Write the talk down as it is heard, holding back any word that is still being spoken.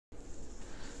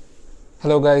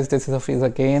Hello guys, this is Hafiz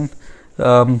again.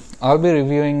 I'll be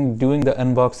doing the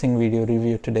unboxing video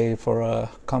review today for a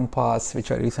compass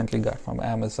which I recently got from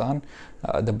Amazon.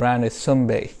 The brand is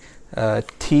Tsumbay,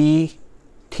 Tsumbay,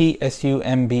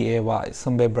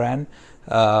 Tsumbay brand.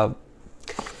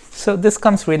 So this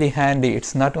comes really handy.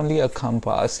 It's not only a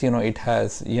compass, it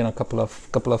has couple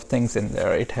of things in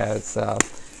there. It has a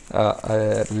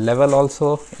level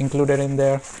also included in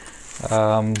there.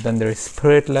 Then there is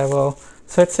spirit level.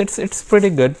 So it's pretty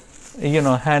good,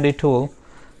 handy tool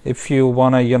if you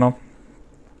wanna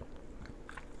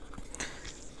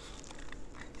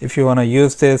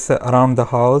use this around the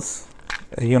house.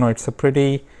 It's a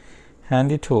pretty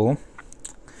handy tool.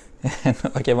 And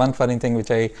okay, one funny thing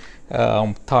which I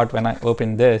thought when I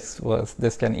opened this was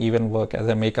this can even work as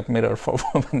a makeup mirror for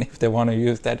women if they want to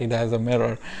use that. It has a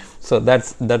mirror, so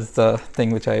that's the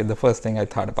thing the first thing I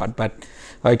thought about. But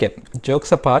okay,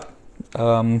 jokes apart,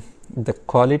 the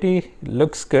quality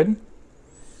looks good,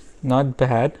 not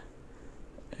bad.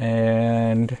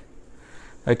 And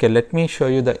okay, let me show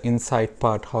you the inside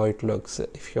part, how it looks.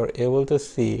 If you're able to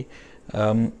see,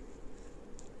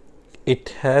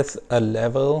 it has a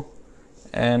level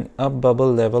and a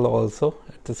bubble level also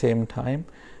at the same time.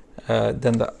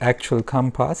 Then the actual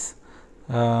compass,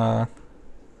 good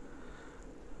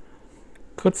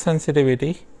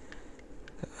sensitivity.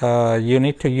 You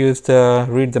need to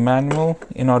read the manual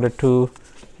in order to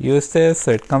use this,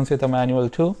 so it comes with a manual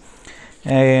too.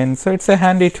 And so it's a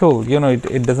handy tool.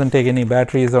 It doesn't take any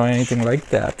batteries or anything like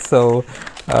that. So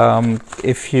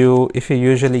if you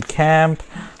usually camp,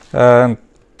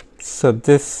 so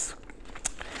this,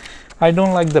 I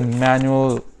don't like the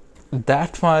manual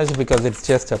that much because it's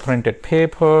just a printed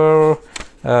paper.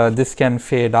 This can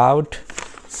fade out,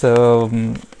 so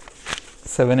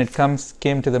when it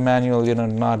came to the manual,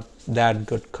 not that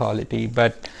good quality.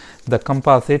 But the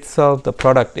compass itself, the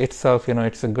product itself,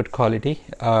 it's a good quality.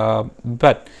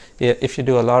 But if you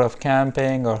do a lot of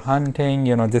camping or hunting,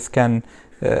 this can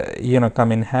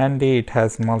come in handy. It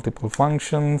has multiple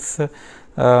functions.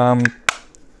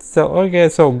 So okay,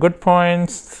 so good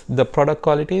points. The product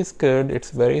quality is good.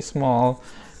 It's very small,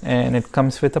 and it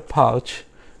comes with a pouch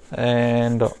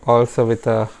and also with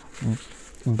a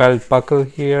belt buckle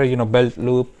here, belt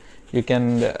loop. You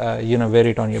can wear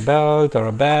it on your belt or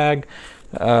a bag.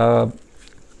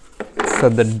 So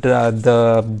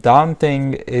the down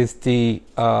thing is the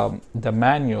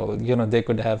manual. They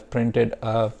could have printed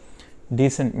a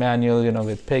decent manual,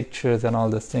 with pictures and all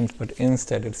those things, but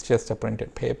instead it's just a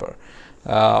printed paper.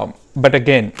 But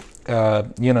again,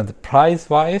 the price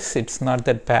wise, it's not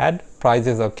that bad. Price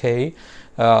is okay.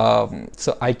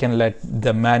 So I can let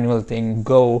the manual thing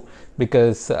go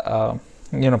because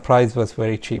price was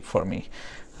very cheap for me.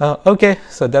 Okay,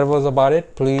 so that was about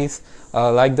it. Please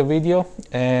like the video,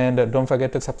 and don't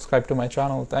forget to subscribe to my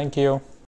channel. Thank you.